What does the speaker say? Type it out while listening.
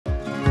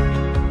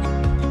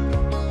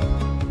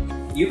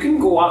you can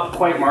go up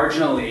quite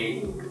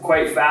marginally,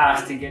 quite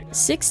fast to get.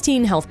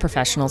 16 health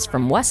professionals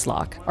from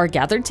Westlock are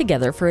gathered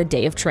together for a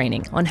day of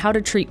training on how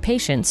to treat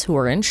patients who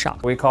are in shock.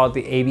 We call it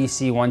the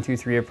ABC 1, 2,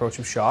 3 approach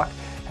of shock.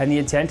 And the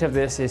intent of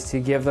this is to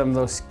give them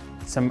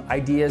some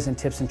ideas and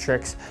tips and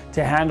tricks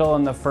to handle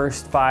in the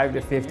first 5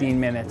 to 15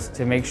 minutes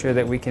to make sure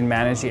that we can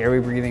manage the airway,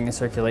 breathing, and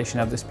circulation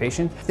of this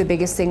patient. The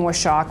biggest thing with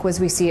shock was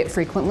we see it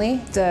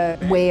frequently. The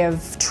way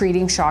of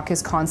treating shock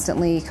is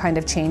constantly kind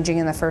of changing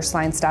in the first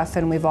line stuff,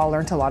 and we've all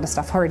learned a lot of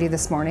stuff already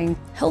this morning.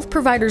 Health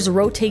providers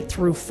rotate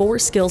through 4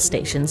 skill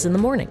stations in the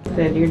morning.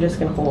 That you're just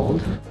gonna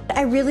hold.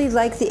 I really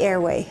like the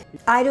airway.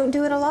 I don't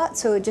do it a lot,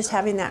 so just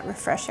having that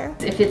refresher.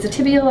 If it's a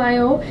tibial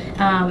IO,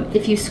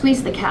 if you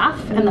squeeze the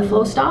calf and the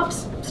flow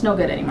stops, it's no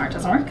good anymore, it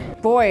doesn't work.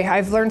 Boy,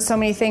 I've learned so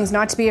many things,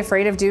 not to be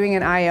afraid of doing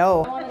an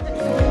IO.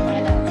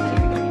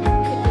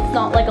 It's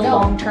not like a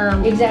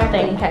long-term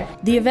thing. Okay.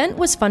 The event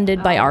was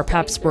funded by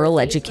RhPAP's Rural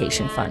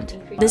Education Fund.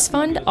 This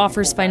fund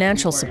offers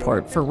financial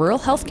support for rural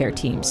healthcare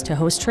teams to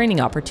host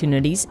training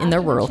opportunities in their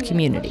rural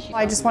community.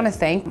 I just want to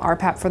thank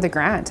RhPAP for the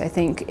grant. I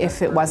think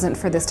if it wasn't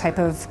for this type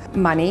of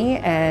money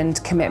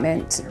and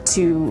commitment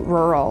to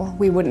rural,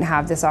 we wouldn't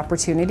have this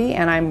opportunity,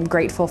 and I'm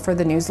grateful for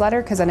the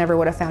newsletter because I never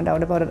would have found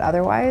out about it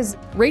otherwise.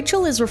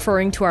 Rachel is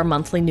referring to our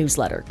monthly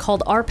newsletter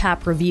called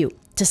RhPAP Review.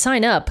 To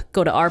sign up,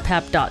 go to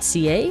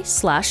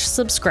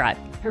rhpap.ca/subscribe.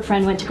 Her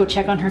friend went to go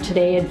check on her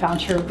today and found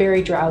her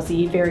very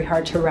drowsy, very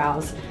hard to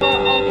rouse.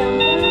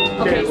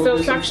 Okay, so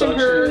suction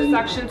her,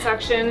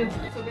 suction.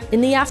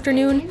 In the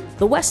afternoon,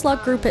 the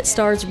Westlock group at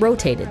STARS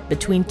rotated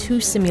between 2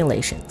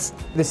 simulations.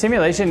 The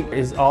simulation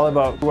is all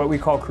about what we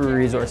call crew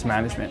resource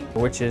management,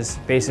 which is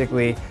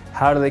basically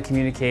how do they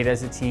communicate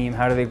as a team,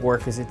 how do they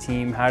work as a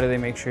team, how do they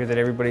make sure that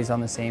everybody's on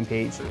the same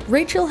page.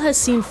 Rachel has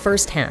seen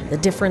firsthand the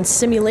difference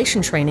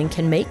simulation training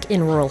can make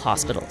in rural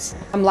hospitals.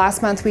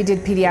 Last month we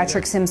did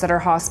pediatric sims at our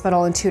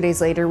hospital, and 2 days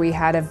later we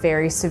had a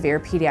very severe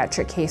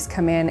pediatric case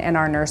come in, and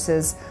our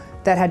nurses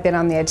that had been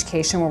on the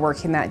education were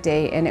working that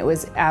day, and it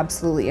was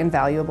absolutely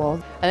invaluable.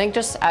 I think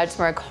just adds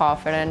more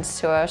confidence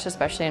to us,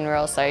 especially in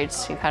rural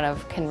sites. You kind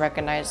of can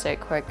recognize it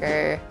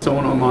quicker.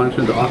 Someone will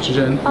monitor the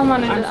oxygen. I'll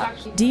monitor the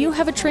oxygen. Do you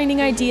have a training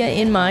idea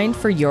in mind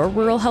for your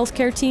rural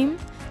healthcare team?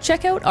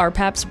 Check out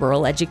RhPAP's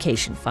Rural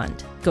Education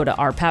Fund. Go to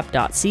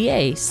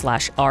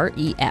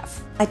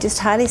rhpap.ca/REF. I just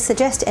highly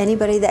suggest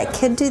anybody that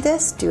could do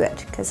this, do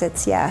it, because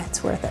it's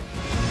worth it.